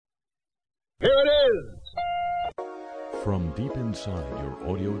Here it is! From deep inside your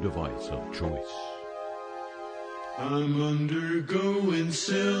audio device of choice. I'm undergoing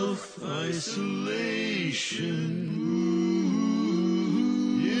self-isolation.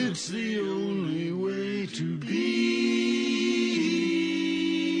 Ooh, it's the only way to be.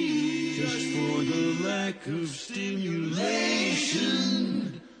 Just for the lack of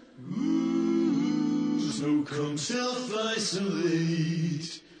stimulation. Ooh, so come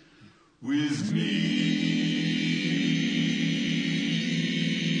self-isolate with me.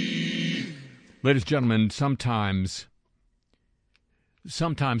 Ladies and gentlemen, sometimes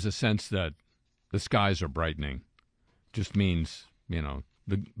a sense that the skies are brightening just means,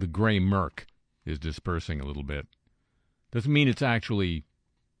 the gray murk is dispersing a little bit. Doesn't mean it's actually,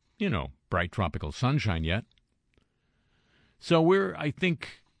 bright tropical sunshine yet. So I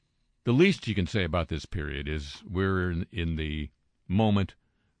think the least you can say about this period is we're in the moment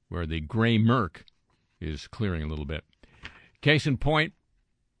where the gray murk is clearing a little bit. Case in point,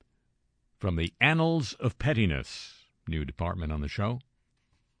 from the Annals of Pettiness, new department on the show.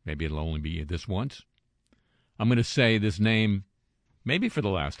 Maybe it'll only be this once. I'm going to say this name maybe for the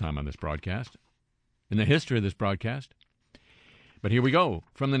last time on this broadcast, in the history of this broadcast. But here we go,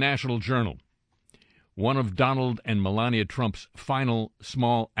 from the National Journal. One of Donald and Melania Trump's final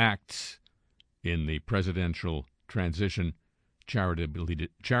small acts in the presidential transition, charitably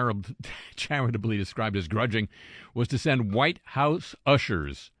described as grudging, was to send White House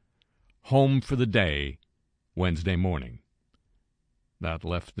ushers home for the day Wednesday morning. That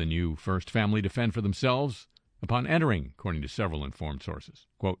left the new first family to fend for themselves upon entering, according to several informed sources.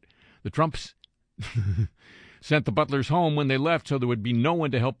 Quote, the Trumps sent the butlers home when they left so there would be no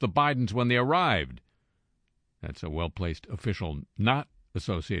one to help the Bidens when they arrived. That's a well-placed official not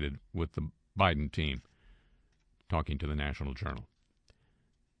associated with the Biden team, talking to the National Journal.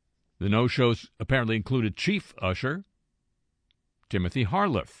 The no-shows apparently included Chief Usher Timothy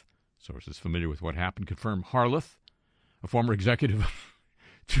Harleth. Sources familiar with what happened confirm Harleth, a former executive of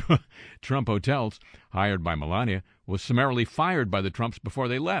Trump Hotels, hired by Melania, was summarily fired by the Trumps before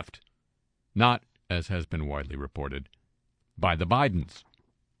they left. Not, as has been widely reported, by the Bidens.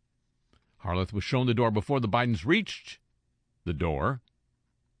 Harleth was shown the door before the Bidens reached the door,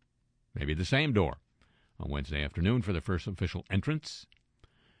 maybe the same door, on Wednesday afternoon for their first official entrance.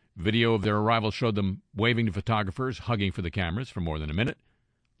 Video of their arrival showed them waving to photographers, hugging for the cameras for more than a minute,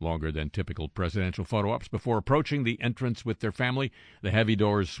 longer than typical presidential photo ops. Before approaching the entrance with their family, the heavy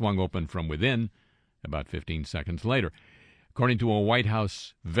doors swung open from within about 15 seconds later. According to a White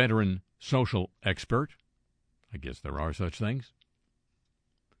House veteran social expert, I guess there are such things,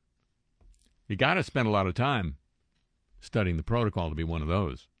 you got to spend a lot of time studying the protocol to be one of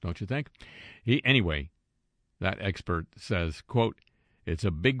those, don't you think? Anyway, that expert says, quote, it's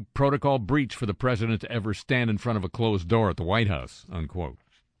a big protocol breach for the president to ever stand in front of a closed door at the White House, unquote.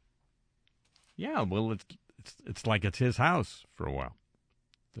 Yeah, well, it's like it's his house for a while.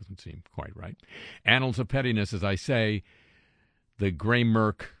 Doesn't seem quite right. Annals of Pettiness, as I say, the gray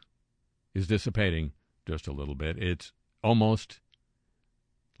murk is dissipating just a little bit. It's almost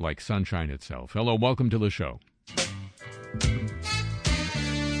like sunshine itself. Hello, welcome to the show.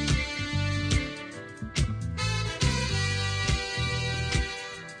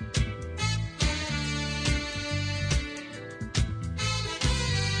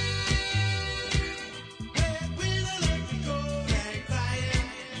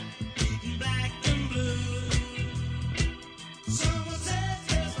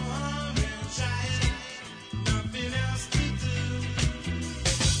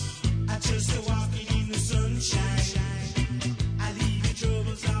 Just walking in the sunshine.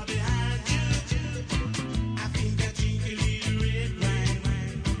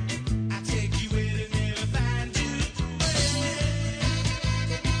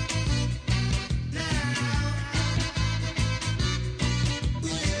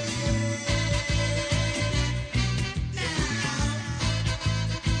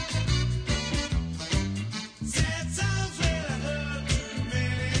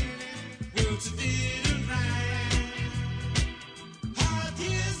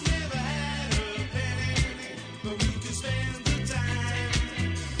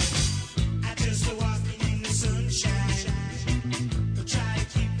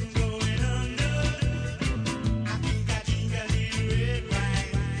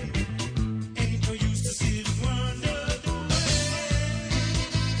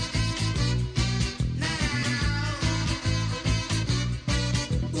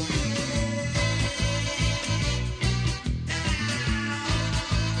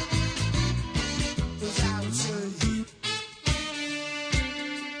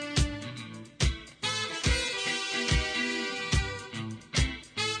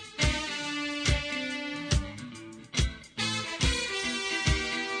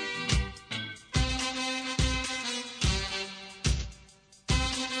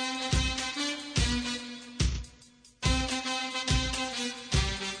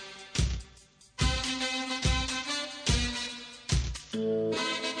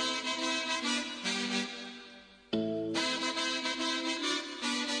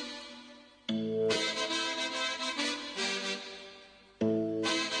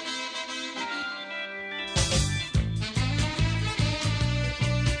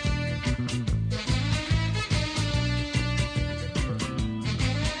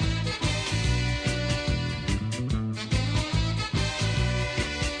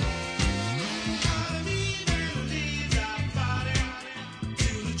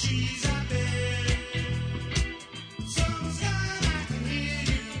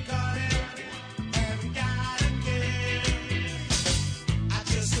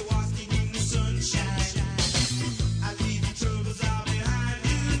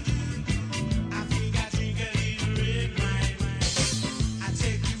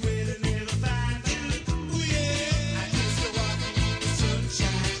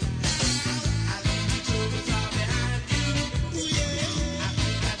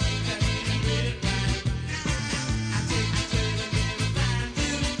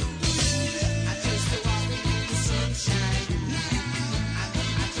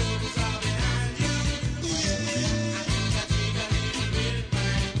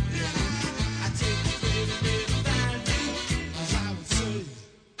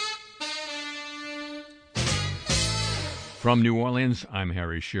 From New Orleans, I'm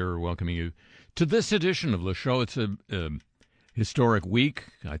Harry Shearer, welcoming you to this edition of the show. It's a historic week.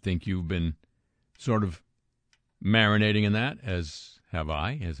 I think you've been sort of marinating in that, as have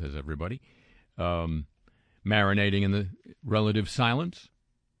I, as has everybody. Marinating in the relative silence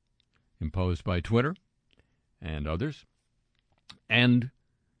imposed by Twitter and others. And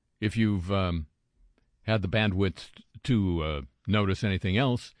if you've had the bandwidth to notice anything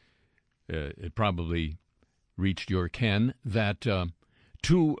else, it probably reached your ken that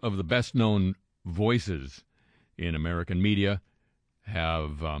two of the best-known voices in American media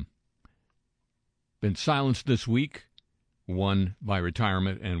have been silenced this week, one by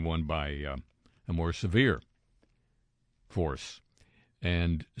retirement and one by a more severe force.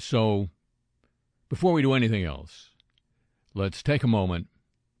 And so, before we do anything else, let's take a moment,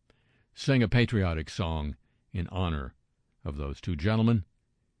 sing a patriotic song in honor of those two gentlemen.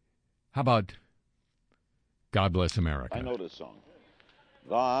 How about God Bless America? I know this song.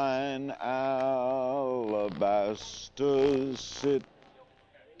 Thine alabaster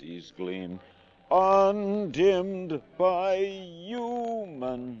cities gleam, undimmed by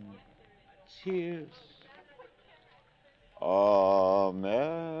human tears. America,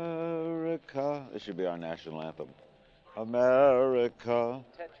 this should be our national anthem. America,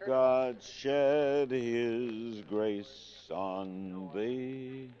 God shed his grace on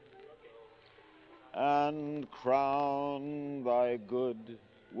thee, and crown thy good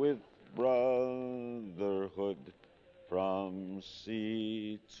with brotherhood from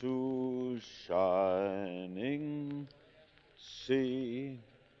sea to shining sea.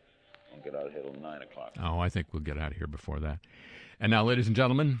 I'll get out of here till 9 o'clock. Oh, I think we'll get out of here before that. And now, ladies and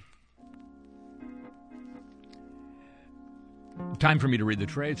gentlemen, time for me to read the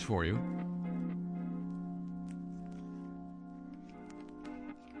trades for you.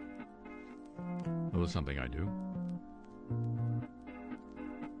 Well, it's something I do.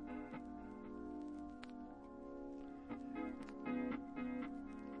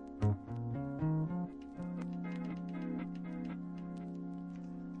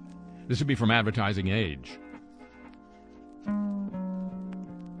 This would be from Advertising Age.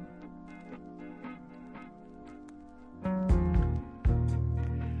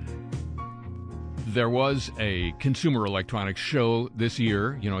 There was a Consumer Electronics Show this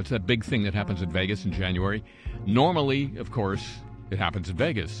year. You know, it's that big thing that happens in Vegas in January. Normally, of course, it happens in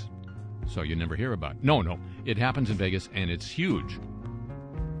Vegas, so you never hear about it. No, it happens in Vegas, and it's huge.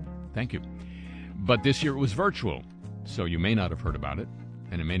 Thank you. But this year it was virtual, so you may not have heard about it,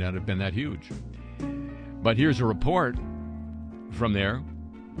 and it may not have been that huge. But here's a report from there.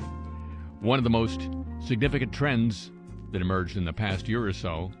 One of the most significant trends that emerged in the past year or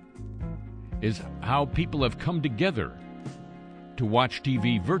so is how people have come together to watch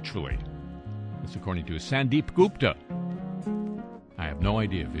TV virtually. That's according to Sandeep Gupta. I have no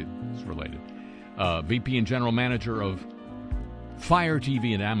idea if it's related. VP and General Manager of Fire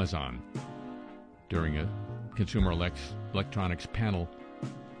TV at Amazon, during a Consumer Electronics panel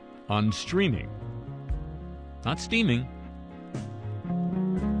on streaming. Not steaming.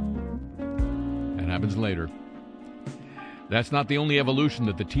 That happens later. That's not the only evolution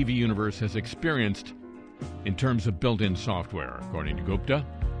that the TV universe has experienced in terms of built-in software, according to Gupta.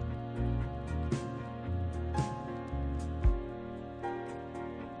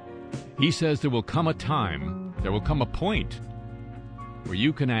 He says there will come a point where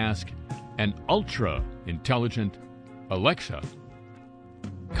you can ask an ultra-intelligent Alexa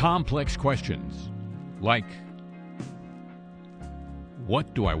complex questions like,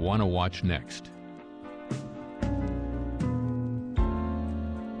 what do I want to watch next?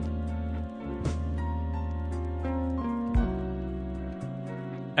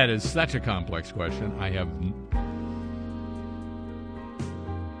 That is such a complex question.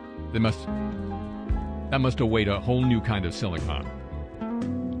 That must await a whole new kind of silicon.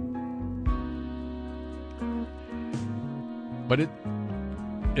 But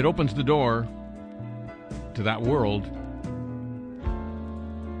it opens the door to that world.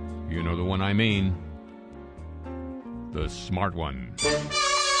 You know the one I mean. The smart one.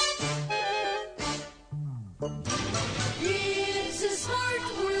 It's a smart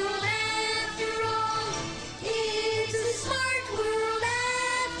world after all. It's a smart world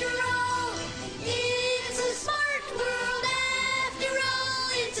after all. It's a smart world after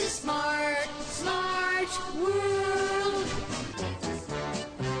all. It's a smart world.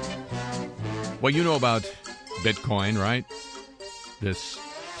 Well, you know about Bitcoin, right? This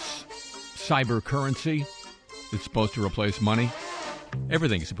cyber currency that's supposed to replace money.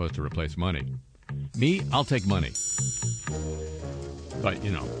 Everything's supposed to replace money. Me, I'll take money. But,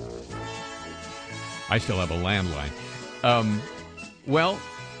 you know, I still have a landline. Well,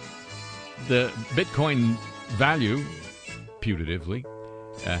 the Bitcoin value, putatively,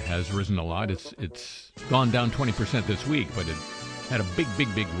 has risen a lot. It's gone down 20% this week, but it had a big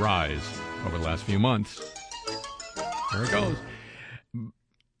rise over the last few months. There it goes.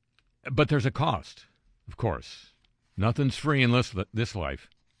 But there's a cost, of course. Nothing's free in this life.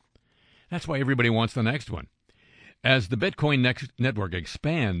 That's why everybody wants the next one. As the Bitcoin network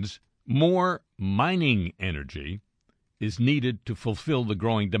expands, more mining energy is needed to fulfill the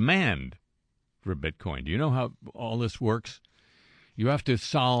growing demand for Bitcoin. Do you know how all this works? You have to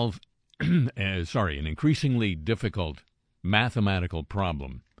solve an increasingly difficult mathematical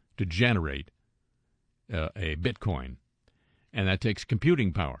problem to generate a Bitcoin, and that takes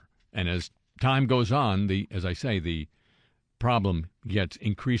computing power. And as time goes on, the problem gets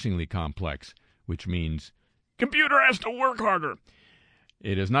increasingly complex, which means computer has to work harder.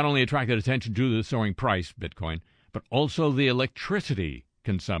 It has not only attracted attention to the soaring price, Bitcoin, but also the electricity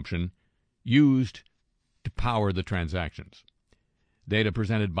consumption used to power the transactions. Data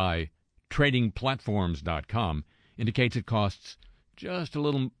presented by tradingplatforms.com indicates it costs just a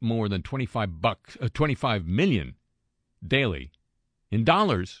little more than $25 million daily in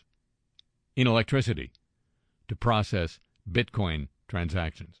dollars in electricity to process Bitcoin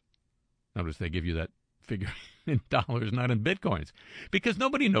transactions. Notice they give you that figure in dollars, not in Bitcoins, because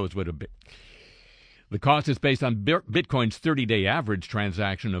nobody knows what the cost is based on Bitcoin's 30-day average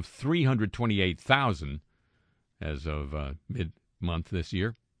transaction of 328,000 as of mid-month this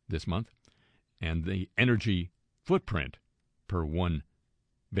month, and the energy footprint per one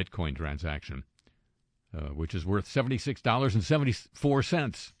Bitcoin transaction, which is worth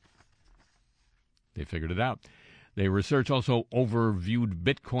 $76.74. They figured it out. Their research also overviewed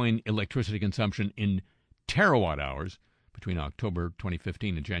Bitcoin electricity consumption in terawatt hours between October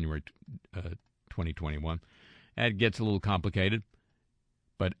 2015 and January 2021. That gets a little complicated,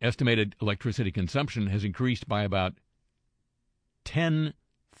 but estimated electricity consumption has increased by about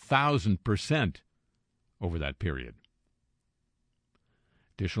 10,000% over that period.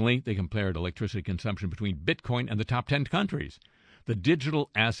 Additionally, they compared electricity consumption between Bitcoin and the top 10 countries. The digital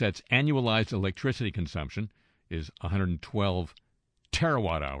asset's annualized electricity consumption is 112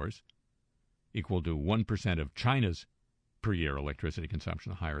 terawatt hours, equal to 1% of China's per year electricity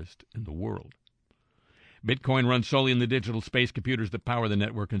consumption, the highest in the world. Bitcoin runs solely in the digital space. Computers that power the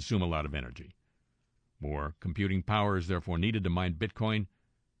network consume a lot of energy. More computing power is therefore needed to mine Bitcoin,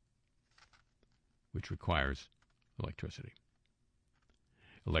 which requires electricity.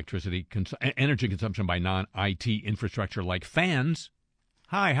 Energy consumption by non-IT infrastructure like fans.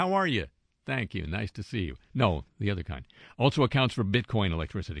 Hi, how are you? Thank you. Nice to see you. No, the other kind. Also accounts for Bitcoin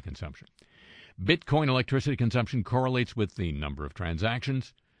electricity consumption. Bitcoin electricity consumption correlates with the number of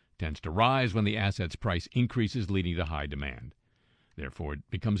transactions, tends to rise when the asset's price increases, leading to high demand. Therefore, it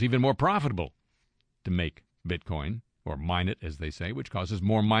becomes even more profitable to make Bitcoin, or mine it, as they say, which causes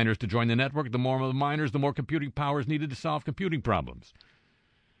more miners to join the network. The more the miners, the more computing power is needed to solve computing problems.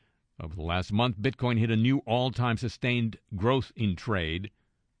 Over the last month, Bitcoin hit a new all-time sustained growth in trade.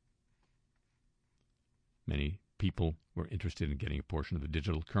 Many people were interested in getting a portion of the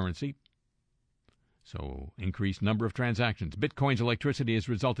digital currency, so increased number of transactions. Bitcoin's electricity has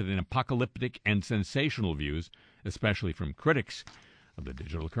resulted in apocalyptic and sensational views, especially from critics of the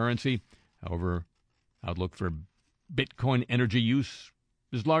digital currency. However, outlook for Bitcoin energy use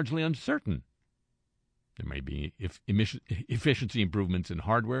is largely uncertain. There may be efficiency improvements in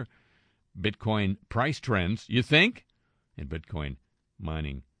hardware, Bitcoin price trends, you think, and Bitcoin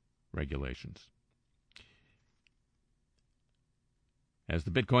mining regulations. As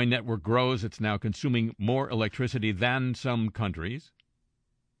the Bitcoin network grows, it's now consuming more electricity than some countries.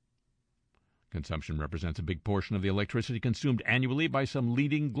 Consumption represents a big portion of the electricity consumed annually by some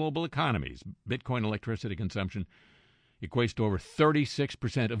leading global economies. Bitcoin electricity consumption equates to over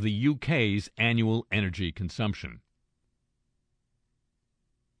 36% of the UK's annual energy consumption.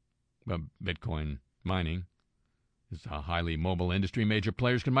 Well, Bitcoin mining is a highly mobile industry. Major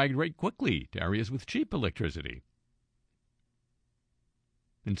players can migrate quickly to areas with cheap electricity.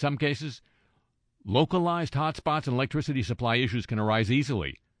 In some cases, localized hotspots and electricity supply issues can arise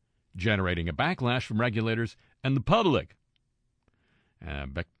easily, generating a backlash from regulators and the public.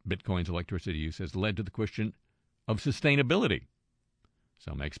 Bitcoin's electricity use has led to the question of sustainability.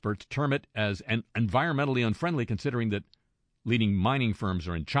 Some experts term it as environmentally unfriendly, considering that leading mining firms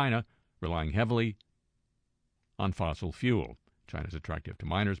are in China, relying heavily on fossil fuel. China is attractive to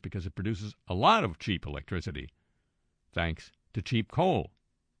miners because it produces a lot of cheap electricity, thanks to cheap coal.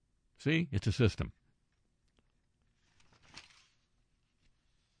 See, it's a system.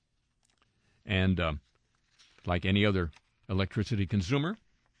 And Like any other electricity consumer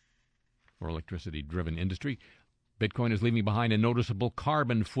or electricity-driven industry, Bitcoin is leaving behind a noticeable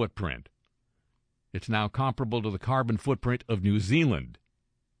carbon footprint. It's now comparable to the carbon footprint of New Zealand.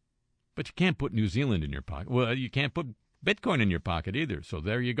 But you can't put New Zealand in your pocket. Well, you can't put Bitcoin in your pocket either, so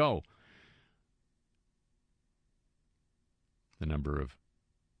there you go. The number of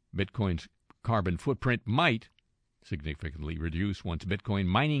Bitcoin's carbon footprint might significantly reduce once Bitcoin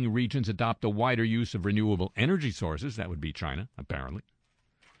mining regions adopt a wider use of renewable energy sources. That would be China, apparently.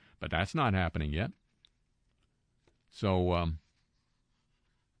 But that's not happening yet. So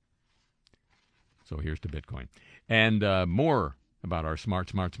here's to Bitcoin. And more about our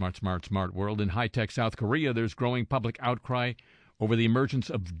smart world. In high-tech South Korea, there's growing public outcry over the emergence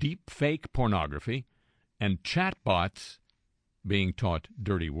of deep-fake pornography and chatbots being taught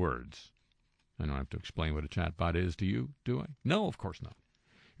dirty words. I don't have to explain what a chatbot is to you, do I? No, of course not.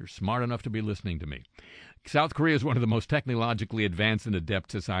 You're smart enough to be listening to me. South Korea is one of the most technologically advanced and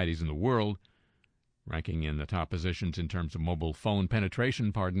adept societies in the world, ranking in the top positions in terms of mobile phone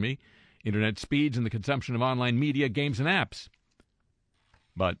penetration, internet speeds, and the consumption of online media, games, and apps.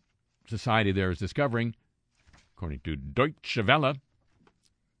 But society there is discovering, according to Deutsche Welle,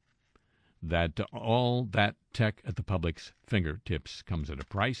 that all that tech at the public's fingertips comes at a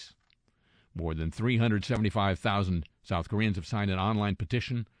price. More than 375,000 South Koreans have signed an online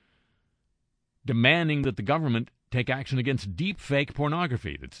petition demanding that the government take action against deep-fake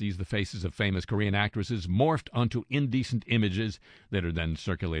pornography that sees the faces of famous Korean actresses morphed onto indecent images that are then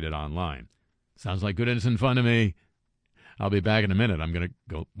circulated online. Sounds like good innocent fun to me. I'll be back in a minute. I'm going to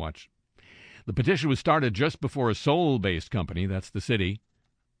go watch. The petition was started just before a Seoul-based company, that's the city,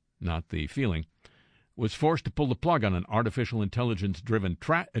 not the feeling, was forced to pull the plug on an artificial intelligence-driven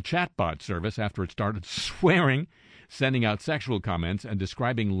chatbot service after it started swearing, sending out sexual comments, and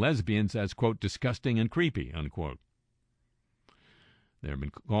describing lesbians as, quote, disgusting and creepy, unquote. There have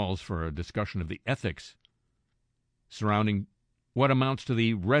been calls for a discussion of the ethics surrounding what amounts to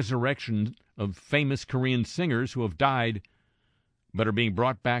the resurrection of famous Korean singers who have died but are being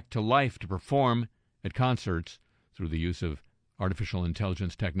brought back to life to perform at concerts through the use of artificial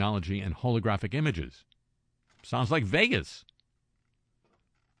intelligence technology and holographic images. Sounds like Vegas.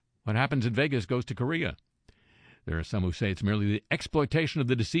 What happens in Vegas goes to Korea. There are some who say it's merely the exploitation of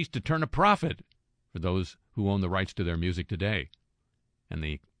the deceased to turn a profit for those who own the rights to their music today. And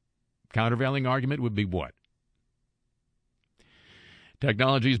the countervailing argument would be what?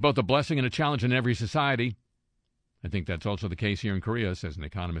 Technology is both a blessing and a challenge in every society. I think that's also the case here in Korea, says an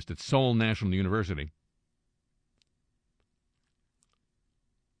economist at Seoul National University.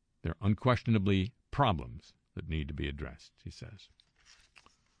 There are unquestionably problems that need to be addressed, he says,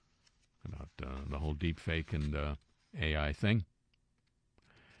 about the whole deep fake and AI thing.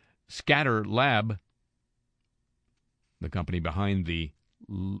 Scatter Lab, the company behind the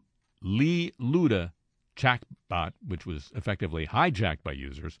Lee Luda chatbot, which was effectively hijacked by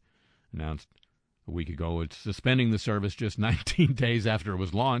users, announced a week ago it's suspending the service just 19 days after it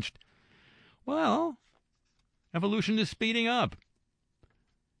was launched. Well, evolution is speeding up.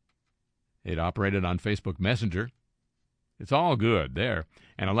 It operated on Facebook Messenger. It's all good there,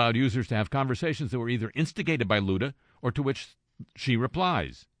 and allowed users to have conversations that were either instigated by Luda or to which she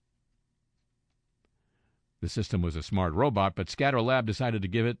replies. The system was a smart robot, but Scatter Lab decided to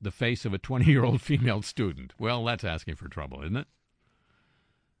give it the face of a 20-year-old female student. Well, that's asking for trouble, isn't it?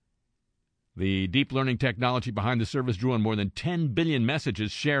 The deep learning technology behind the service drew on more than 10 billion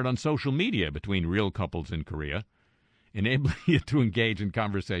messages shared on social media between real couples in Korea, enabling it to engage in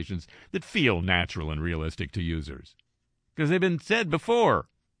conversations that feel natural and realistic to users, because they've been said before.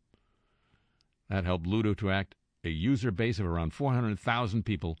 That helped Ludo to act a user base of around 400,000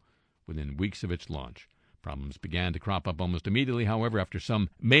 people within weeks of its launch. Problems began to crop up almost immediately, however, after some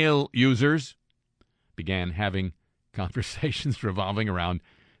male users began having conversations revolving around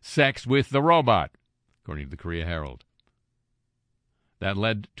sex with the robot, according to the Korea Herald. That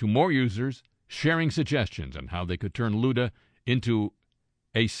led to more users sharing suggestions on how they could turn Luda into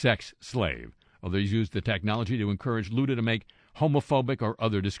a sex slave. Others used the technology to encourage Luda to make homophobic or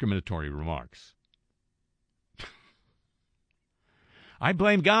other discriminatory remarks. I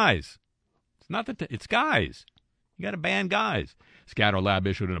blame guys. It's not that it's guys. You got to ban guys. Scatter Lab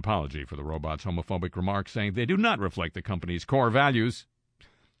issued an apology for the robot's homophobic remarks, saying they do not reflect the company's core values.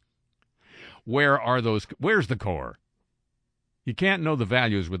 Where's the core? You can't know the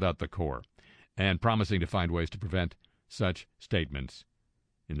values without the core, and promising to find ways to prevent such statements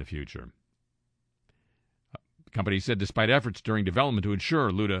in the future. The company said despite efforts during development to ensure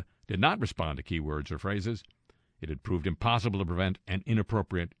Luda did not respond to keywords or phrases, it had proved impossible to prevent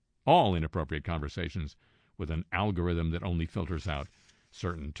all inappropriate conversations with an algorithm that only filters out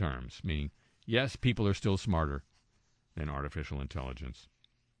certain terms, meaning, yes, people are still smarter than artificial intelligence.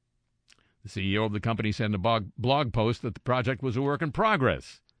 The CEO of the company said in a blog post that the project was a work in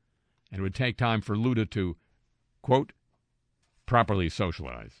progress and it would take time for Luda to, quote, properly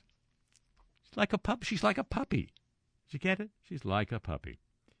socialize. She's like a pup. She's like a puppy. Did you get it? She's like a puppy.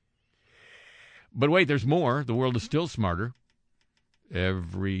 But wait, there's more. The world is still smarter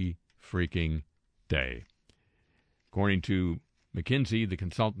every freaking day. According to McKinsey, the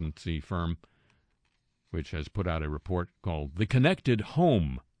consultancy firm, which has put out a report called The Connected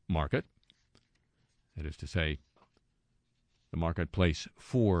Home Market, that is to say, the marketplace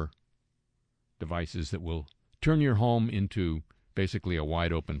for devices that will turn your home into basically a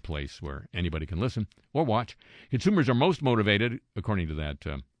wide-open place where anybody can listen or watch. Consumers are most motivated, according to that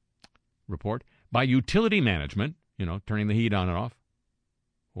report, by utility management, turning the heat on and off,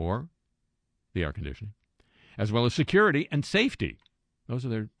 or the air conditioning, as well as security and safety. Those are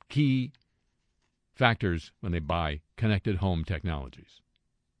their key factors when they buy connected home technologies.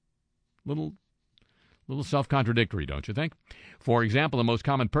 Little self-contradictory, don't you think? For example, the most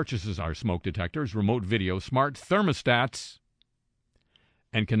common purchases are smoke detectors, remote video, smart thermostats,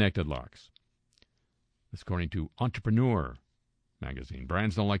 and connected locks. That's according to Entrepreneur magazine.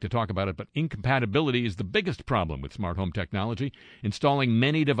 Brands don't like to talk about it, but incompatibility is the biggest problem with smart home technology. Installing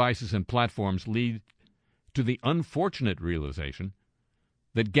many devices and platforms lead to the unfortunate realization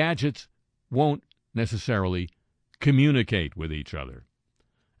that gadgets won't necessarily communicate with each other.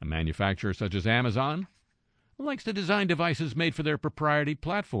 A manufacturer such as Amazon likes to design devices made for their proprietary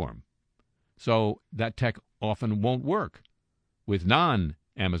platform, so that tech often won't work with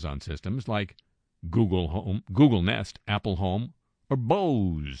non-Amazon systems like Google Home, Google Nest, Apple Home, or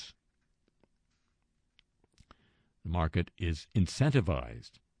Bose. The market is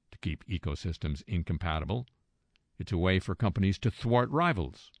incentivized to keep ecosystems incompatible. It's a way for companies to thwart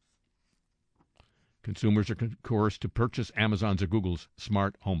rivals. Consumers are coerced to purchase Amazon's or Google's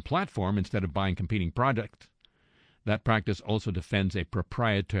smart home platform instead of buying competing products. That practice also defends a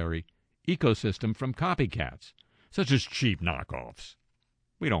proprietary ecosystem from copycats, such as cheap knockoffs.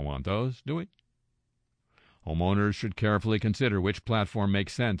 We don't want those, do we? Homeowners should carefully consider which platform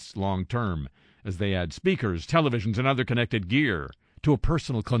makes sense long-term as they add speakers, televisions, and other connected gear to a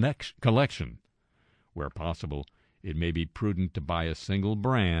personal collection. Where possible, it may be prudent to buy a single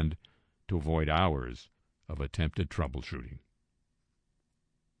brand to avoid hours of attempted troubleshooting.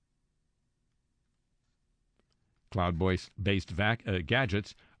 Cloud-based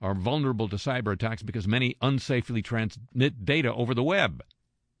gadgets are vulnerable to cyber attacks because many unsafely transmit data over the web.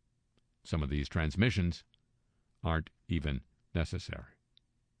 Some of these transmissions aren't even necessary.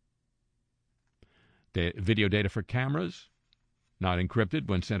 Video data for cameras, not encrypted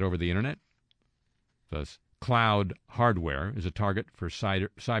when sent over the internet. Thus, cloud hardware is a target for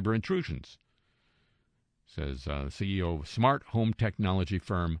cyber intrusions, says CEO of smart home technology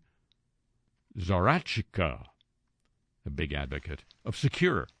firm Zorachika, a big advocate of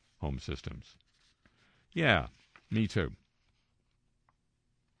secure home systems. Yeah, me too.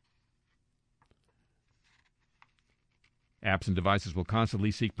 Apps and devices will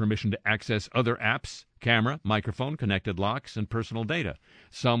constantly seek permission to access other apps, camera, microphone, connected locks, and personal data.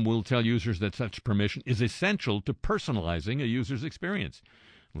 Some will tell users that such permission is essential to personalizing a user's experience.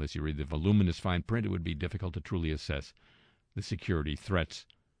 Unless you read the voluminous fine print, it would be difficult to truly assess the security threats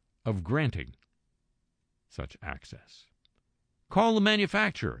of granting such access. Call the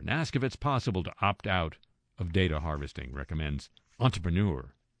manufacturer and ask if it's possible to opt out of data harvesting, recommends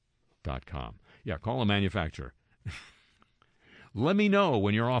Entrepreneur.com. Yeah, call a manufacturer. Let me know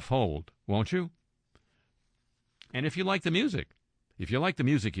when you're off hold, won't you? And if you like the music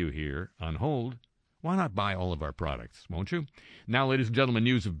you hear on hold, why not buy all of our products, won't you? Now, ladies and gentlemen,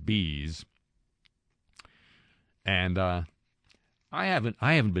 news of bees. And I haven't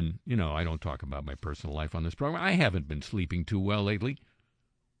been, I don't talk about my personal life on this program. I haven't been sleeping too well lately.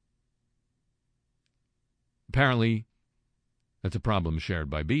 Apparently, that's a problem shared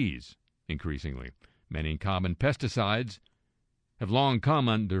by bees, increasingly. Many common pesticides have long come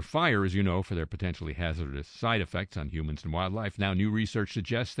under fire, as you know, for their potentially hazardous side effects on humans and wildlife. Now, new research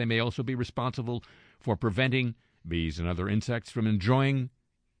suggests they may also be responsible for preventing bees and other insects from enjoying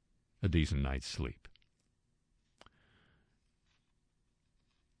a decent night's sleep.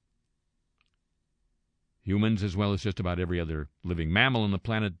 Humans, as well as just about every other living mammal on the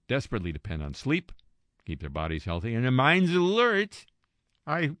planet, desperately depend on sleep, keep their bodies healthy, and their minds alert.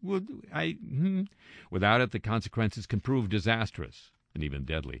 Without it, the consequences can prove disastrous and even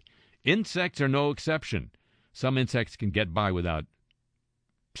deadly. Insects are no exception. Some insects can get by without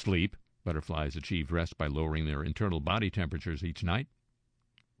sleep, Butterflies achieve rest by lowering their internal body temperatures each night,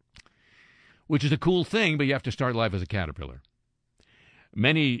 which is a cool thing, but you have to start life as a caterpillar.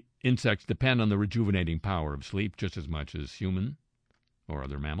 Many insects depend on the rejuvenating power of sleep just as much as human or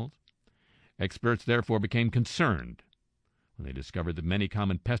other mammals. Experts therefore became concerned when they discovered that many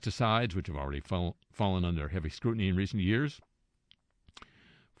common pesticides, which have already fallen under heavy scrutiny in recent years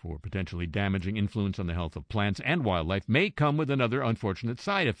for potentially damaging influence on the health of plants and wildlife, may come with another unfortunate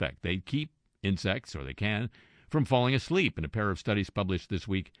side effect. They keep insects, or they can, from falling asleep. In a pair of studies published this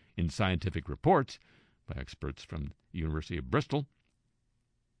week in Scientific Reports by experts from the University of Bristol,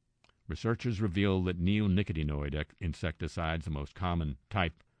 researchers reveal that neonicotinoid insecticides, the most common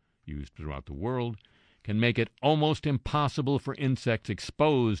type used throughout the world, can make it almost impossible for insects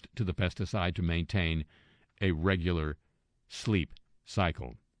exposed to the pesticide to maintain a regular sleep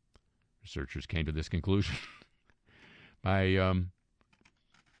cycle. Researchers came to this conclusion by,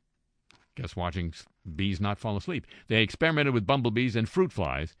 watching bees not fall asleep. They experimented with bumblebees and fruit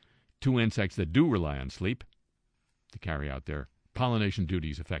flies, two insects that do rely on sleep to carry out their pollination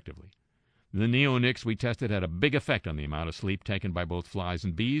duties effectively. The neonics we tested had a big effect on the amount of sleep taken by both flies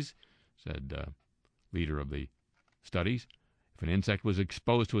and bees, said leader of the studies. If an insect was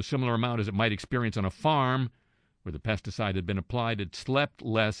exposed to a similar amount as it might experience on a farm where the pesticide had been applied, it slept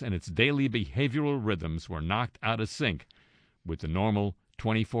less and its daily behavioral rhythms were knocked out of sync with the normal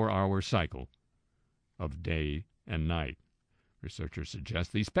 24-hour cycle of day and night. Researchers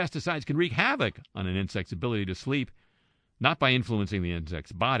suggest these pesticides can wreak havoc on an insect's ability to sleep, not by influencing the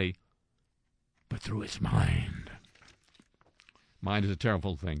insect's body, but through its mind. Mind is a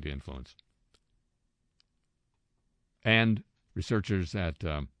terrible thing to influence. And researchers at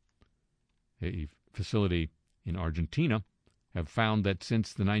a facility in Argentina have found that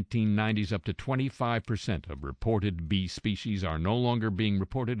since the 1990s, up to 25% of reported bee species are no longer being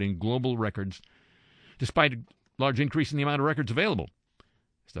reported in global records, despite a large increase in the amount of records available.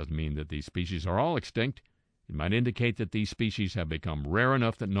 This doesn't mean that these species are all extinct. It might indicate that these species have become rare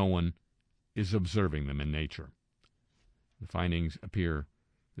enough that no one is observing them in nature. The findings appear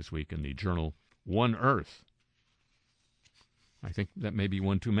this week in the journal One Earth. I think that may be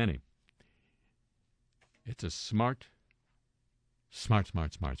one too many. It's a smart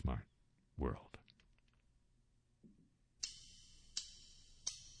world.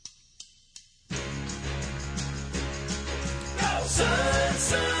 Sun,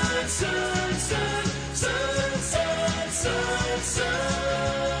 sun, sun, sun, sun, sun, sun, sun.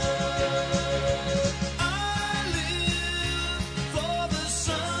 I live for the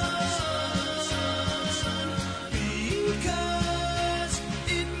sun because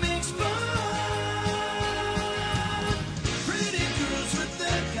it makes fun. Pretty girls with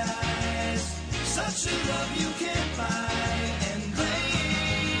their guys, such a love you can't buy, and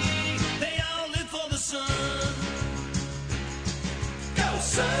they all live for the sun.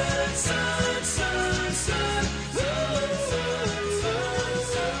 Sun, sun, sun, sun.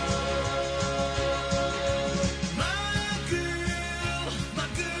 My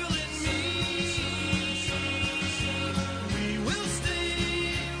girl and me, we will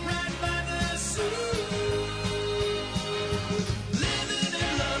stay right by the sea, living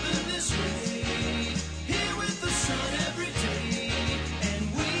and loving this way, here with the sun every day, and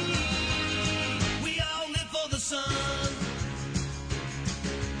we all live for the sun.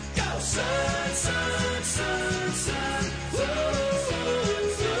 Sun, sun, sun, sun.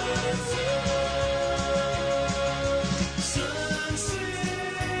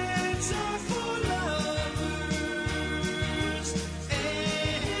 Sunsets are for lovers and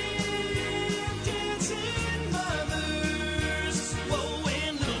dancing mothers. Whoa,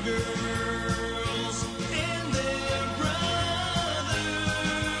 and little girls and their brothers.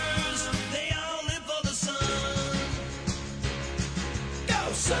 They all live for the sun. Go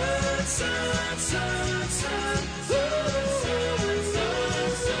sun, sun, sun, sun.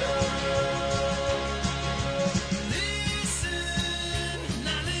 Listen,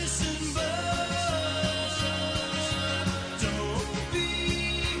 now listen, bud.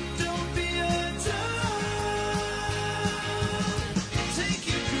 Don't be a dud. Take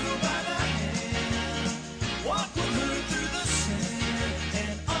your girl by the hand, walk with her through the sand,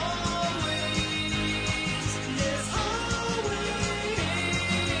 and always, yes, always,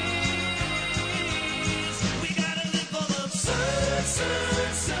 we gotta live for the sun,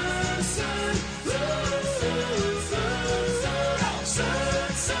 sun, sun, sun.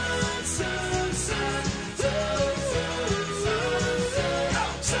 Sun, sun, sun, sun.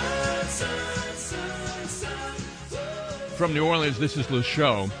 Sun, sun, sun. From New Orleans, this is Le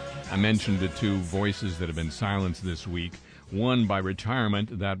Show. I mentioned the two voices that have been silenced this week. one by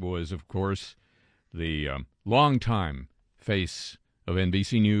retirement. That was, of course, the longtime face of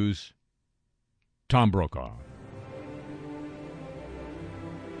NBC News, Tom Brokaw.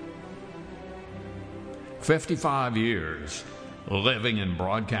 55 years living in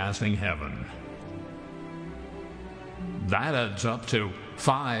broadcasting heaven. That adds up to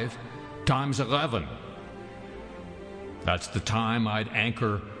 5 times 11. That's the time I'd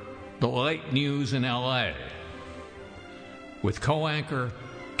anchor the late news in L.A. With co-anchor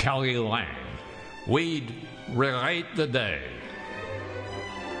Kelly Lang. We'd relate the day.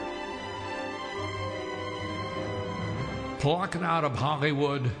 Plucked out of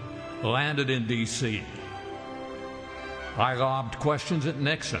Hollywood, landed in D.C. I lobbed questions at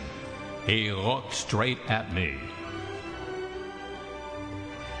Nixon. He looked straight at me.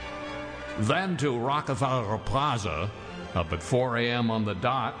 Then to Rockefeller Plaza, up at 4 a.m. on the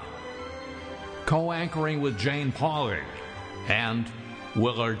dot, co-anchoring with Jane Pauley and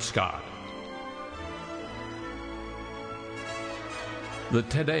Willard Scott. The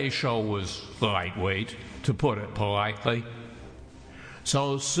Today Show was lightweight, to put it politely.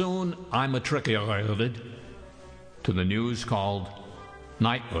 So soon I matriculated to the news called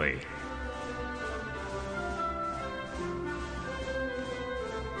Nightly.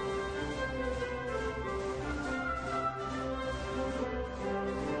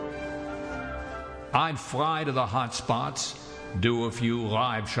 I'd fly to the hot spots, do a few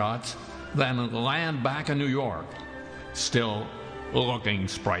live shots, then land back in New York, still looking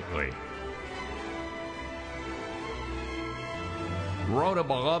sprightly. Wrote a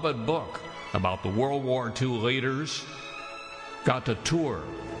beloved book about the World War II leaders, got to tour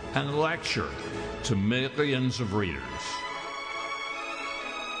and lecture to millions of readers.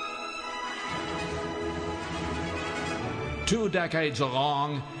 Two decades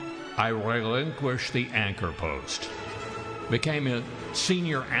along, I relinquished the anchor post, became a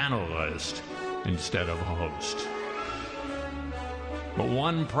senior analyst instead of a host. But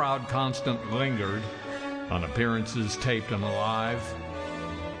one proud constant lingered on appearances taped and live.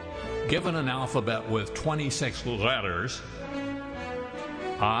 Given an alphabet with 26 letters,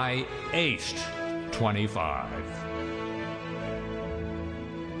 I aced 25.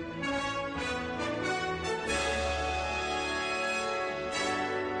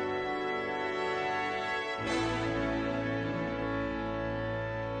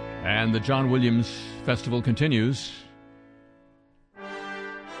 And the John Williams Festival continues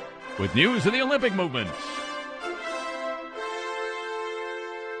with news of the Olympic movement.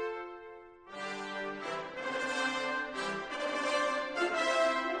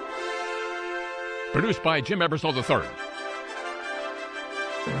 Produced by Jim Ebersol III.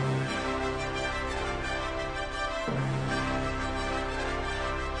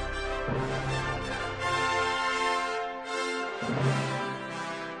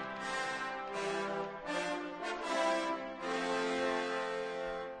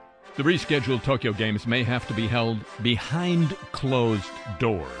 The rescheduled Tokyo Games may have to be held behind closed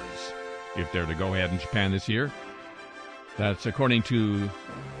doors if they're to go ahead in Japan this year. That's according to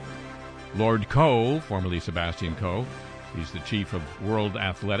Lord Coe, formerly Sebastian Coe. He's the chief of World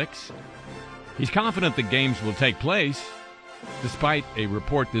Athletics. He's confident the games will take place, despite a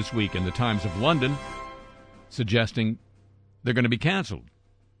report this week in the Times of London suggesting they're going to be canceled.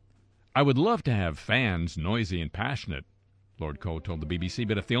 I would love to have fans noisy and passionate, Lord Coe told the BBC,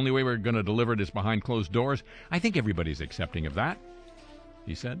 but if the only way we're going to deliver it is behind closed doors, I think everybody's accepting of that,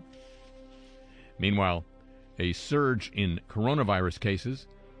 he said. Meanwhile, a surge in coronavirus cases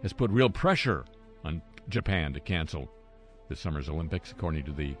has put real pressure on Japan to cancel this summer's Olympics, according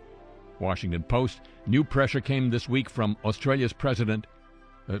to the Washington Post. New pressure came this week from Australia's Prime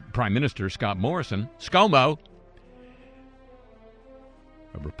Minister Scott Morrison. ScoMo!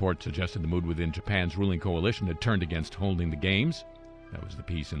 A report suggested the mood within Japan's ruling coalition had turned against holding the games. That was the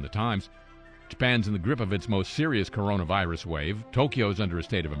piece in the Times. Japan's in the grip of its most serious coronavirus wave. Tokyo's under a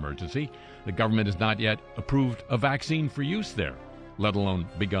state of emergency. The government has not yet approved a vaccine for use there, let alone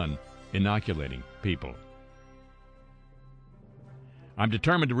begun inoculating people. I'm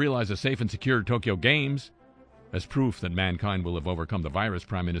determined to realize a safe and secure Tokyo Games as proof that mankind will have overcome the virus,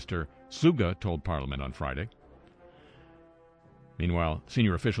 Prime Minister Suga told Parliament on Friday. Meanwhile,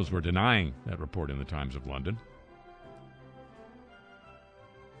 senior officials were denying that report in the Times of London.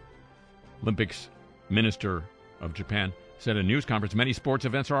 Olympics Minister of Japan said in a news conference many sports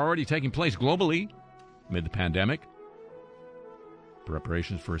events are already taking place globally amid the pandemic.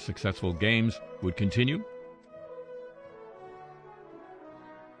 Preparations for successful games would continue.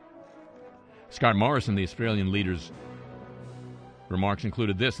 Scott Morrison, the Australian leader's Remarks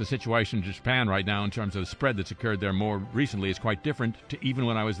included this: the situation in Japan right now in terms of the spread that's occurred there more recently is quite different to even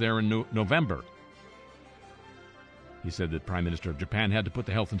when I was there in November. He said that Prime Minister of Japan had to put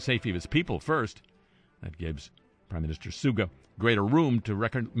the health and safety of his people first. That gives Prime Minister Suga greater room to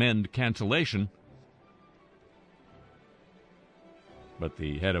recommend cancellation. But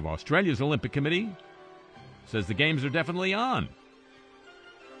the head of Australia's Olympic Committee says the games are definitely on.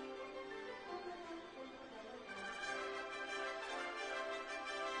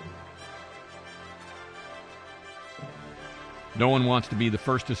 No one wants to be the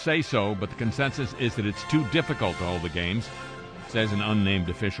first to say so, but the consensus is that it's too difficult to hold the games, says an unnamed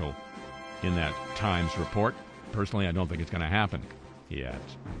official in that Times report. Personally, I don't think it's going to happen, he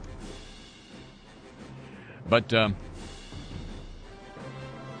adds. But the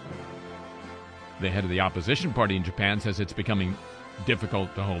head of the opposition party in Japan says it's becoming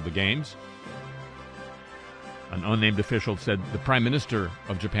difficult to hold the games. An unnamed official said the Prime Minister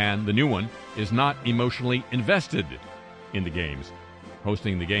of Japan, the new one, is not emotionally invested in the games.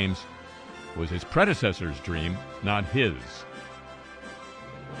 Hosting the games was his predecessor's dream, not his.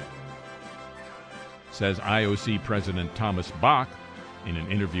 Says IOC President Thomas Bach in an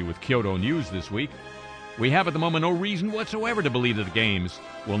interview with Kyodo News this week. We have at the moment no reason whatsoever to believe that the games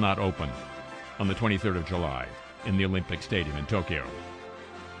will not open on the 23rd of July in the Olympic Stadium in Tokyo.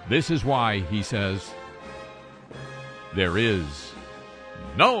 This is why, he says, there is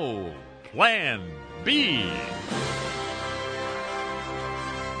no Plan B.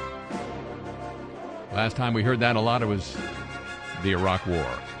 Last time we heard that a lot, it was the Iraq War.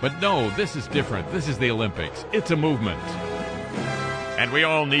 But no, this is different. This is the Olympics. It's a movement. And we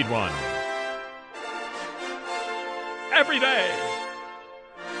all need one. Every day.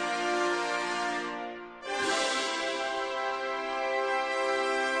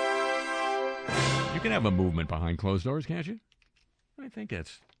 You can have a movement behind closed doors, can't you? I don't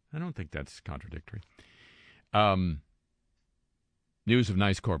think that's contradictory. News of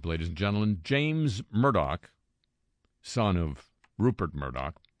Nice Corp, ladies and gentlemen. James Murdoch, son of Rupert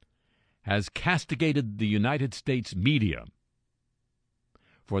Murdoch, has castigated the United States media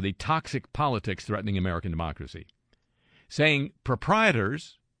for the toxic politics threatening American democracy, saying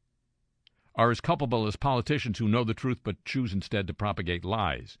proprietors are as culpable as politicians who know the truth but choose instead to propagate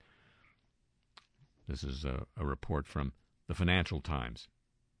lies. This is a report from the Financial Times.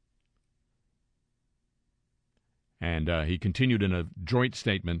 And he continued in a joint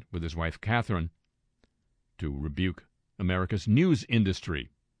statement with his wife, Catherine, to rebuke America's news industry.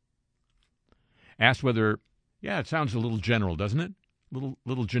 Asked whether, it sounds a little general, doesn't it?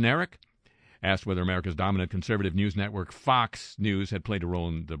 Little generic. Asked whether America's dominant conservative news network, Fox News, had played a role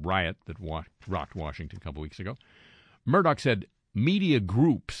in the riot that rocked Washington a couple weeks ago. Murdoch said media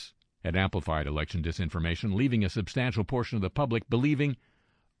groups had amplified election disinformation, leaving a substantial portion of the public believing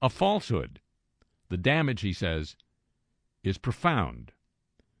a falsehood. The damage, he says, is profound.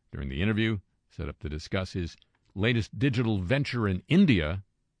 During the interview, set up to discuss his latest digital venture in India,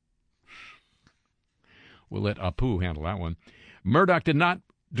 we'll let Apu handle that one, Murdoch did not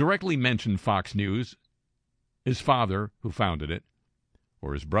directly mention Fox News, his father, who founded it,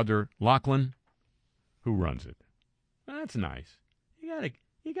 or his brother, Lachlan, who runs it. That's nice. You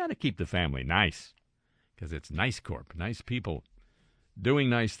got to keep the family nice, because it's Nice Corp, nice people doing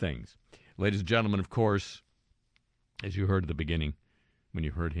nice things. Ladies and gentlemen, of course, as you heard at the beginning, when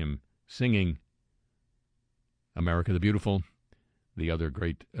you heard him singing America the Beautiful, the other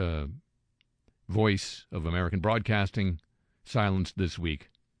great voice of American broadcasting, silenced this week,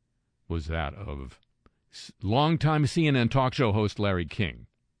 was that of longtime CNN talk show host Larry King.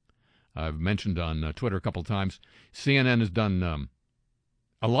 I've mentioned on Twitter a couple times, CNN has done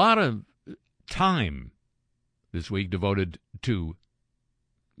a lot of time this week devoted to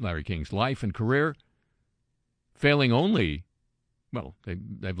Larry King's life and career, failing only,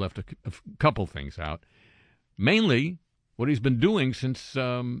 they've left a couple things out, mainly what he's been doing since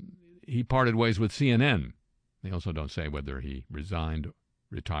he parted ways with CNN. They also don't say whether he resigned,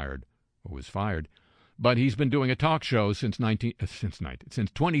 retired, or was fired, but he's been doing a talk show since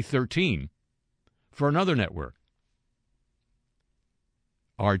 2013 for another network,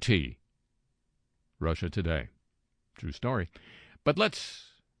 RT, Russia Today. True story. But let's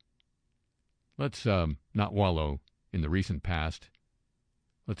not wallow in the recent past.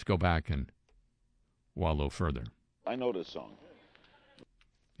 Let's go back and wallow further. I know this song.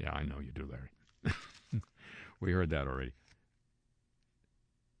 Yeah, I know you do, Larry. We heard that already.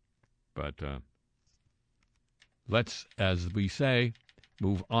 But let's, as we say,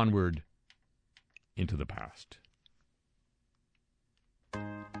 move onward into the past.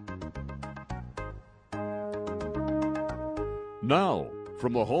 Now,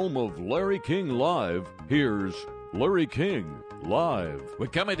 from the home of Larry King Live, here's Larry King Live. We're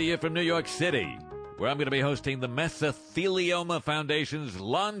coming to you from New York City, where I'm going to be hosting the Mesothelioma Foundation's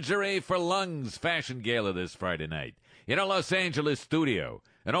Lingerie for Lungs Fashion Gala this Friday night in our Los Angeles studio.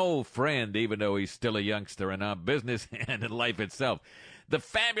 An old friend, even though he's still a youngster in our business and in life itself. The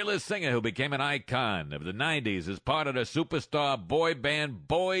fabulous singer who became an icon of the 90s is part of the superstar boy band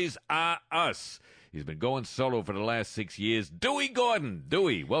Boys Are Us. He's been going solo for the last 6 years. Dewey Gordon.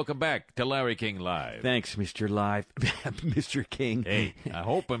 Dewey, welcome back to Larry King Live. Thanks, Mr. Live. Mr. King. Hey, I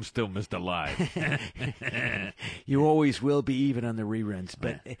hope I'm still Mr. Live. You always will be, even on the reruns.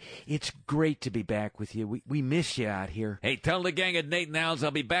 But it's great to be back with you. We miss you out here. Hey, tell the gang at Nate and Al's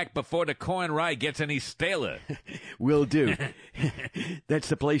I'll be back before the corn rye gets any staler. Will do. That's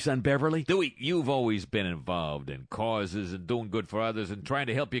the place on Beverly? Dewey, you've always been involved in causes and doing good for others and trying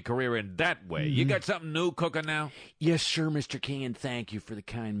to help your career in that way. You got something new cooking now? Yes, sir, Mr. King, and thank you for the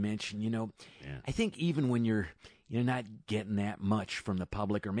kind mention. I think even when you're not getting that much from the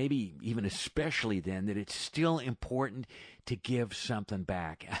public, or maybe even especially then, that it's still important to give something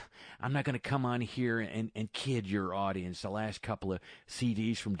back. I'm not going to come on here and kid your audience. The last couple of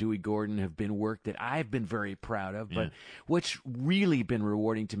CDs from Dewey Gordon have been work that I've been very proud of, but what's really been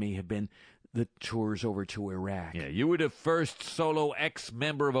rewarding to me have been the tours over to Iraq. Yeah, you were the first solo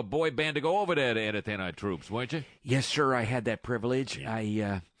ex-member of a boy band to go over there to entertain our troops, weren't you? Yes, sir, I had that privilege.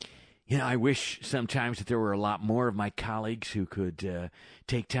 Yeah. I wish sometimes that there were a lot more of my colleagues who could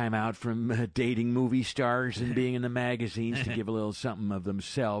take time out from dating movie stars and being in the magazines to give a little something of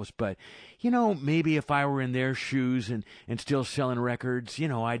themselves. But, maybe if I were in their shoes and still selling records,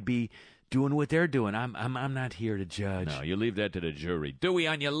 I'd be doing what they're doing. I'm not here to judge. No, you leave that to the jury. Dewey,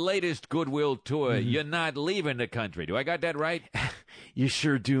 on your latest Goodwill tour, you're not leaving the country. Do I got that right? You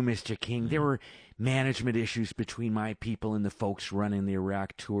sure do, Mr. King. There were management issues between my people and the folks running the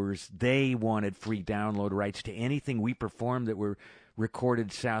Iraq tours. They wanted free download rights to anything we performed that were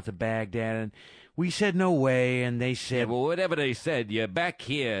recorded south of Baghdad, and we said no way, and they said... Yeah, well, whatever they said, you're back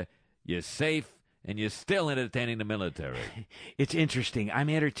here, you're safe, and you're still entertaining the military. It's interesting. I'm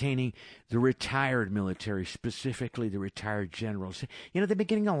entertaining the retired military, specifically the retired generals. They've been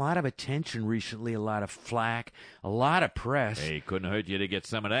getting a lot of attention recently, a lot of flack, a lot of press. Hey, couldn't hurt you to get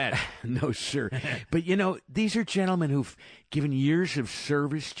some of that. No, sir. But, these are gentlemen who've given years of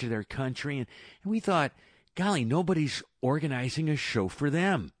service to their country, and we thought, golly, nobody's organizing a show for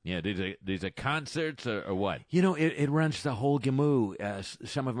them. Yeah, these are concerts or what? It runs the whole gamut.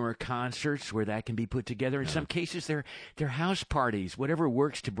 Some of them are concerts where that can be put together. In some cases, they're house parties, whatever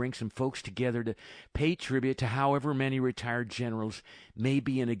works to bring some folks together to pay tribute to however many retired generals may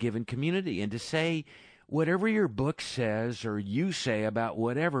be in a given community, and to say, whatever your book says or you say about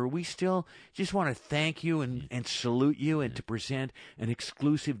whatever, we still just want to thank you and salute you, and to present an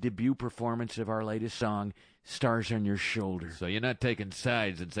exclusive debut performance of our latest song, Stars on Your Shoulder. So you're not taking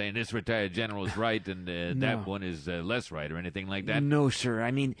sides and saying this retired general is right and that one is less right or anything like that? No, sir.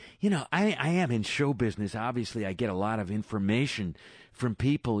 I mean, I am in show business. Obviously, I get a lot of information from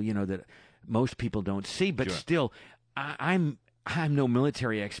people, that most people don't see. But still, I'm no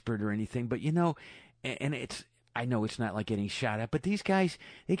military expert or anything. But, and I know it's not like getting shot at, but these guys,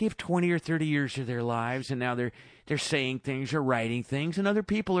 they gave 20 or 30 years of their lives, and now they're saying things or writing things, and other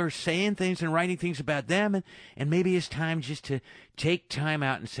people are saying things and writing things about them, and maybe it's time just to take time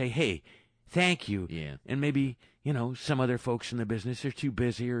out and say, hey, thank you. Yeah. And maybe, some other folks in the business are too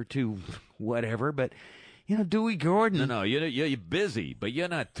busy or too whatever, but, Dewey Gordon. No, you're busy, but you're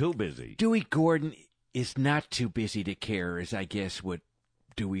not too busy. Dewey Gordon is not too busy to care, is I guess what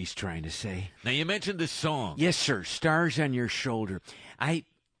Dewey's trying to say. Now, you mentioned this song. Yes, sir. Stars on Your Shoulder.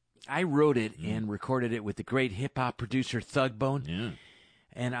 I wrote it and recorded it with the great hip-hop producer Thugbone. Yeah.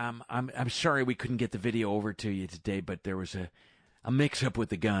 And I'm sorry we couldn't get the video over to you today, but there was a mix-up with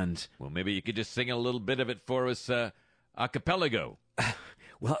the guns. Well, maybe you could just sing a little bit of it for us a cappella.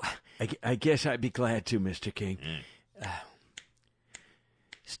 Well, I guess I'd be glad to, Mr. King.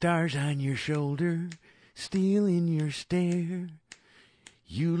 Stars on your shoulder, steel in your stare.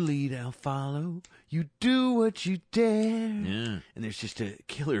 You lead, I'll follow. You do what you dare. Yeah. And there's just a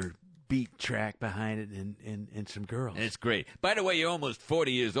killer beat track behind it and some girls. It's great. By the way, you're almost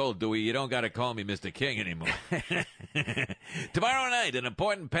 40 years old, Dewey. You don't got to call me Mr. King anymore. Tomorrow night, an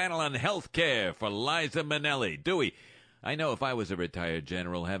important panel on health care for Liza Minnelli. Dewey, I know if I was a retired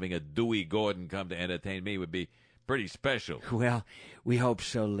general, having a Dewey Gordon come to entertain me would be pretty special. Well, we hope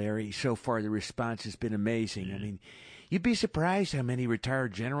so, Larry. So far, the response has been amazing. I mean, you'd be surprised how many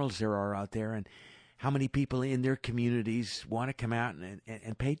retired generals there are out there and how many people in their communities want to come out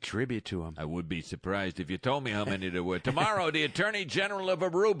and pay tribute to him. I would be surprised if you told me how many there were. Tomorrow, the Attorney General of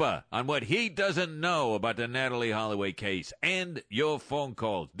Aruba on what he doesn't know about the Natalie Holloway case and your phone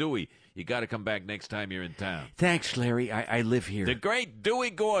calls. Dewey, you got to come back next time you're in town. Thanks, Larry. I live here. The great Dewey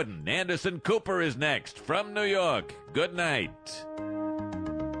Gordon. Anderson Cooper is next from New York. Good night.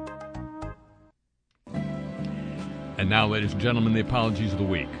 And now, ladies and gentlemen, the apologies of the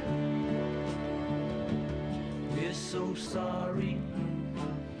week. We're so sorry.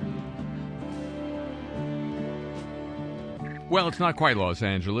 Well, it's not quite Los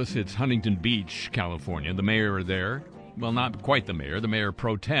Angeles. It's Huntington Beach, California. The mayor there, well, not quite the mayor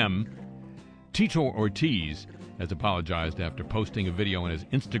pro tem, Tito Ortiz, has apologized after posting a video on his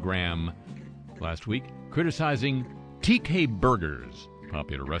Instagram last week criticizing TK Burgers, a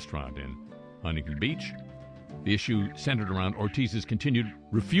popular restaurant in Huntington Beach. The issue centered around Ortiz's continued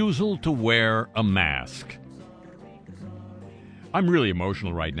refusal to wear a mask. I'm really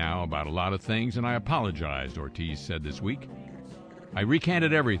emotional right now about a lot of things, and I apologized, Ortiz said this week. I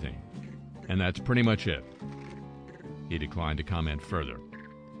recanted everything, and that's pretty much it. He declined to comment further.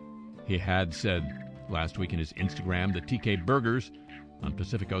 He had said last week in his Instagram that TK Burgers on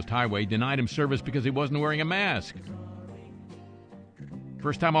Pacific Coast Highway denied him service because he wasn't wearing a mask.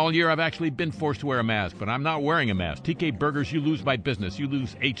 First time all year I've actually been forced to wear a mask, but I'm not wearing a mask. TK Burgers, you lose my business. You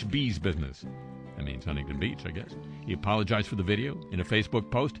lose HB's business. That means Huntington Beach, I guess. He apologized for the video in a Facebook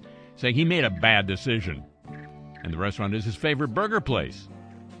post, saying he made a bad decision. And the restaurant is his favorite burger place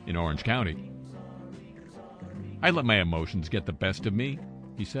in Orange County. I let my emotions get the best of me,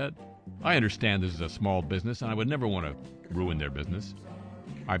 he said. I understand this is a small business, and I would never want to ruin their business.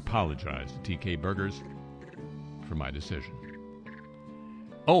 I apologize to TK Burgers for my decision.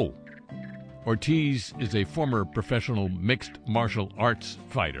 Oh, Ortiz is a former professional mixed martial arts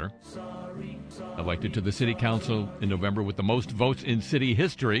fighter, elected to the city council in November with the most votes in city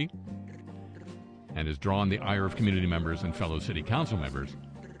history, and has drawn the ire of community members and fellow city council members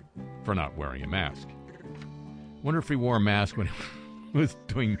for not wearing a mask. Wonder if he wore a mask when he was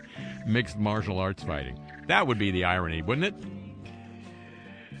doing mixed martial arts fighting. That would be the irony, wouldn't it?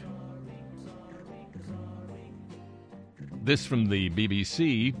 This from the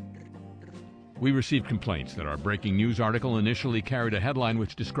BBC. We received complaints that our breaking news article initially carried a headline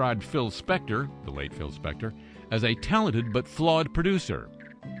which described Phil Spector, the late Phil Spector, as a talented but flawed producer.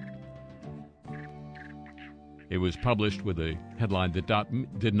 It was published with a headline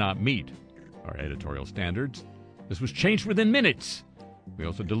that did not meet our editorial standards. This was changed within minutes. We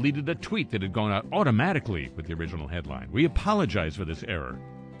also deleted a tweet that had gone out automatically with the original headline. We apologize for this error.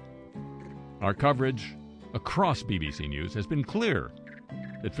 Our coverage across BBC News has been clear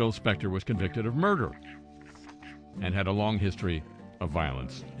that Phil Spector was convicted of murder and had a long history of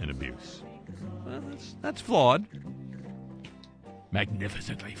violence and abuse. Well, that's flawed.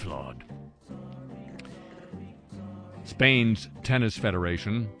 Magnificently flawed. Spain's Tennis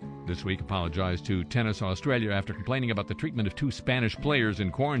Federation this week apologized to Tennis Australia after complaining about the treatment of two Spanish players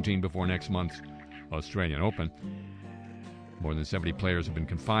in quarantine before next month's Australian Open. More than 70 players have been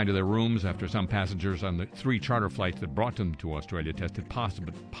confined to their rooms after some passengers on the 3 charter flights that brought them to Australia tested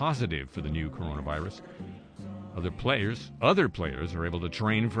positive for the new coronavirus. Other players are able to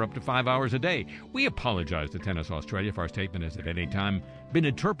train for up to 5 hours a day. We apologize to Tennis Australia for our statement has at any time been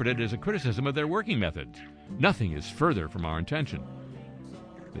interpreted as a criticism of their working methods. Nothing is further from our intention,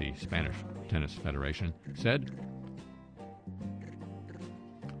 the Spanish Tennis Federation said.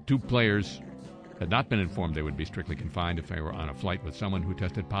 2 players had not been informed they would be strictly confined if they were on a flight with someone who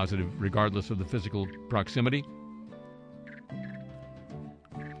tested positive regardless of the physical proximity.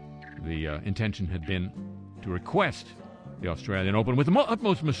 The intention had been to request the Australian Open, with the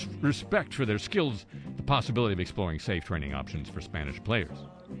utmost respect for their skills, the possibility of exploring safe training options for Spanish players.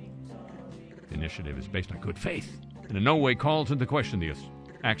 The initiative is based on good faith and in no way calls into question the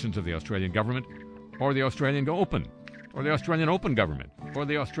actions of the Australian government or the Australian Open or the Australian Open government or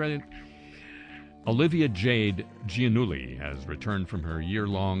the Australian... Olivia Jade Giannulli has returned from her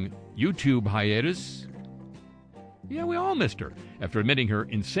year-long YouTube hiatus. Yeah, we all missed her. After admitting her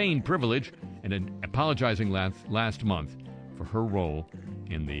insane privilege and apologizing last month for her role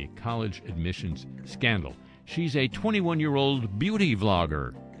in the college admissions scandal. She's a 21-year-old beauty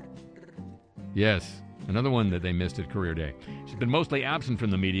vlogger. Yes, another one that they missed at Career Day. She's been mostly absent from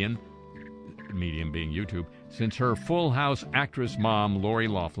the medium being YouTube, since her Full House actress mom, Lori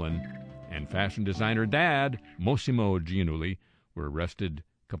Loughlin, and fashion designer dad, Massimo Giannulli, were arrested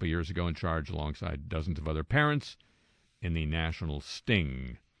a couple years ago and charged alongside dozens of other parents in the national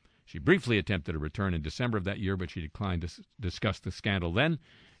sting. She briefly attempted a return in December of that year, but she declined to discuss the scandal then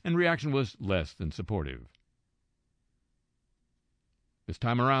and reaction was less than supportive. This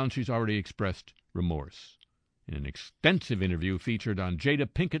time around, she's already expressed remorse in an extensive interview featured on Jada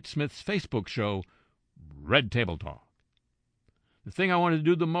Pinkett Smith's Facebook show, Red Table Talk. The thing I wanted to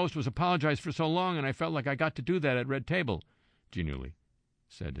do the most was apologize for so long, and I felt like I got to do that at Red Table, Giannulli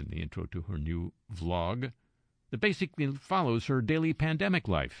said in the intro to her new vlog that basically follows her daily pandemic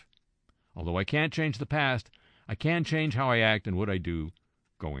life. Although I can't change the past, I can change how I act and what I do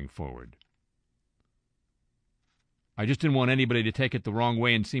going forward. I just didn't want anybody to take it the wrong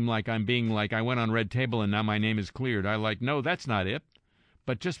way and seem like I'm being like I went on Red Table and now my name is cleared. No, that's not it.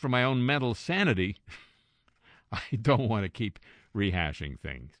 But just for my own mental sanity, I don't want to keep rehashing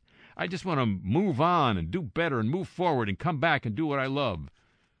things. I just want to move on and do better and move forward and come back and do what I love,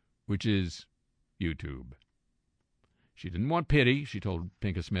 which is YouTube. She didn't want pity, she told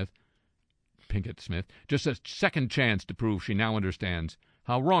Pinkett Smith, just a second chance to prove she now understands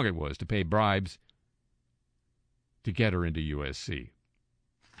how wrong it was to pay bribes to get her into USC.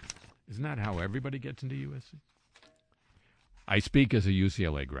 Isn't that how everybody gets into USC? I speak as a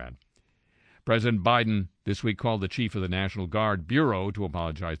UCLA grad. President Biden this week called the chief of the National Guard Bureau to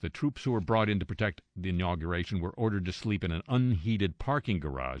apologize. The troops who were brought in to protect the inauguration were ordered to sleep in an unheated parking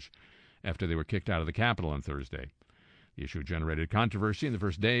garage after they were kicked out of the Capitol on Thursday. The issue generated controversy in the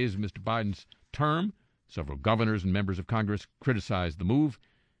first days of Mr. Biden's term. Several governors and members of Congress criticized the move,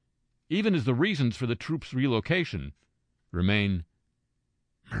 even as the reasons for the troops' relocation remain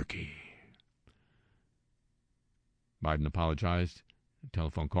murky. Biden apologized. A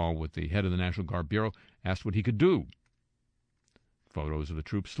telephone call with the head of the National Guard Bureau asked what he could do. Photos of the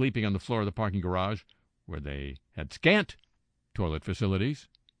troops sleeping on the floor of the parking garage, where they had scant toilet facilities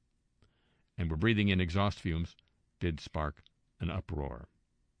and were breathing in exhaust fumes, did spark an uproar.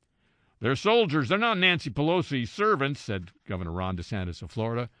 They're soldiers. They're not Nancy Pelosi's servants, said Governor Ron DeSantis of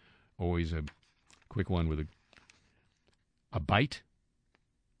Florida. Always a quick one with a bite,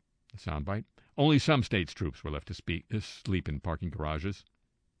 a sound bite. Only some states' troops were left to sleep in parking garages.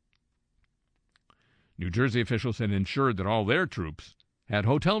 New Jersey officials had ensured that all their troops had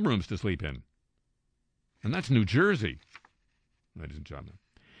hotel rooms to sleep in. And that's New Jersey, ladies and gentlemen.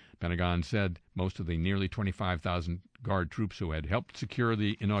 Pentagon said most of the nearly 25,000 Guard troops who had helped secure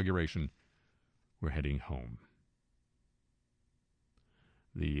the inauguration were heading home.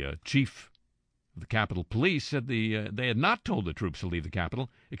 The chief of the Capitol Police said they had not told the troops to leave the Capitol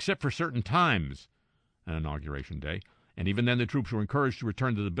except for certain times on Inauguration Day, and even then the troops were encouraged to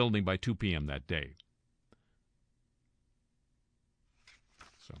return to the building by 2 p.m. that day.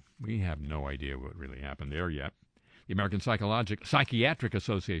 So we have no idea what really happened there yet. The American Psychiatric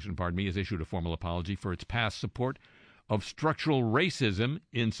Association, has issued a formal apology for its past support of structural racism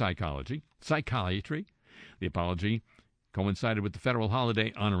in psychiatry. The apology coincided with the federal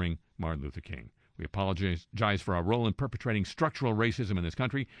holiday honoring Martin Luther King. We apologize for our role in perpetrating structural racism in this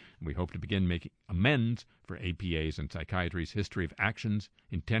country, and we hope to begin making amends for APA's and psychiatry's history of actions,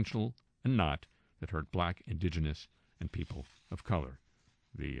 intentional and not, that hurt black, indigenous, and people of color,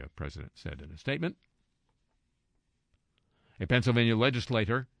 the president said in a statement. A Pennsylvania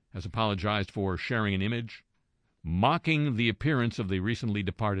legislator has apologized for sharing an image mocking the appearance of the recently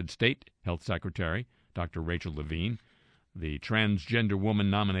departed state health secretary, Dr. Rachel Levine, the transgender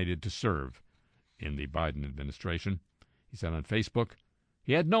woman nominated to serve in the Biden administration. He said on Facebook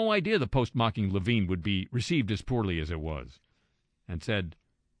he had no idea the post mocking Levine would be received as poorly as it was, and said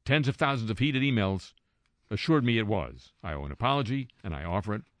tens of thousands of heated emails assured me it was. I owe an apology, and I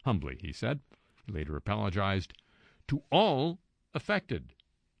offer it humbly, he said. He later apologized to all affected.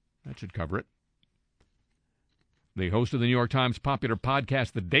 That should cover it. The host of the New York Times popular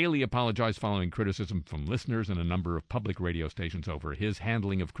podcast, The Daily, apologized following criticism from listeners and a number of public radio stations over his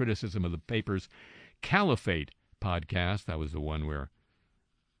handling of criticism of the paper's Caliphate podcast. That was the one where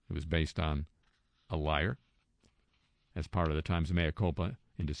it was based on a liar, as part of the Times' mea culpa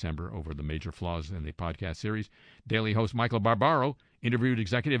in December over the major flaws in the podcast series. Daily host Michael Barbaro interviewed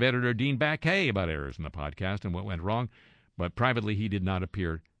executive editor Dean Baquet about errors in the podcast and what went wrong, but privately he did not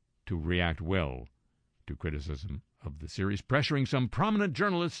appear to react well to criticism of the series, pressuring some prominent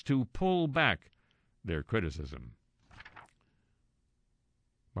journalists to pull back their criticism.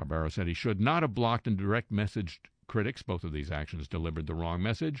 Barbaro said he should not have blocked and direct messaged critics. Both of these actions delivered the wrong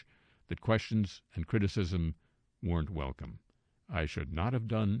message, that questions and criticism weren't welcome. I should not have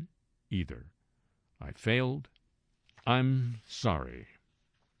done either. I failed. I'm sorry.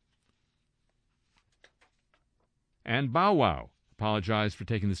 And Bow Wow apologized for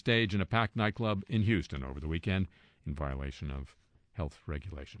taking the stage in a packed nightclub in Houston over the weekend in violation of health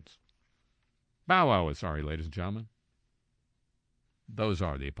regulations. Bow Wow is sorry, ladies and gentlemen. Those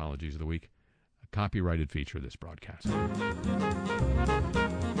are the apologies of the week. A copyrighted feature of this broadcast.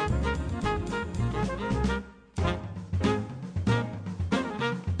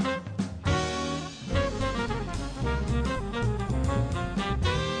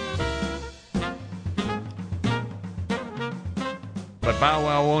 But Bow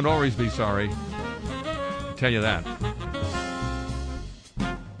Wow won't always be sorry. I'll tell you that.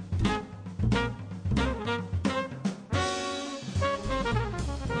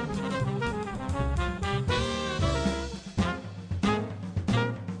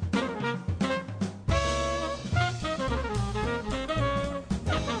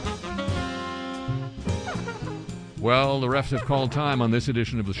 Well, the refs have called time on this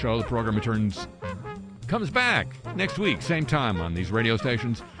edition of the show. The program comes back next week, same time on these radio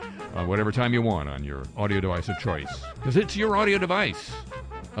stations, whatever time you want on your audio device of choice. Because it's your audio device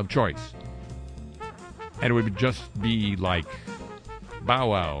of choice. And it would just be like Bow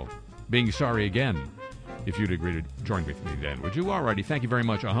Wow being sorry again if you'd agree to join with me then. Would you? Alrighty, thank you very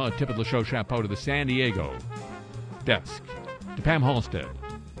much. Tip of the show chapeau to the San Diego desk, to Pam Halstead,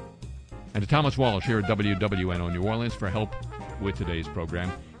 and to Thomas Walsh here at WWNO New Orleans for help with today's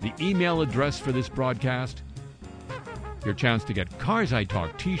program. The email address for this broadcast, your chance to get Cars I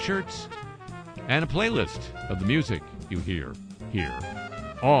Talk t-shirts, and a playlist of the music you hear here.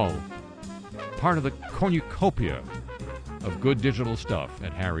 All part of the cornucopia of good digital stuff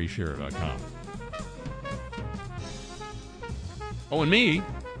at harryshearer.com. Oh, and me,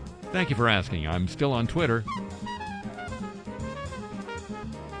 thank you for asking. I'm still on Twitter.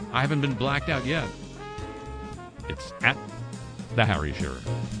 I haven't been blacked out yet. It's at The Harry Shearer.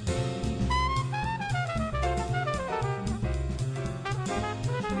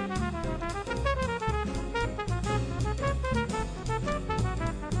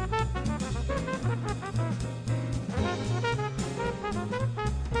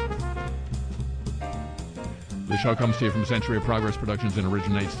 The show comes to you from Century of Progress Productions and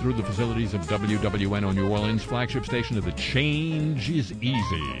originates through the facilities of WWNO New Orleans, flagship station of the Change is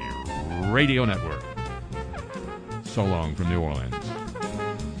Easy radio network. So long from New Orleans.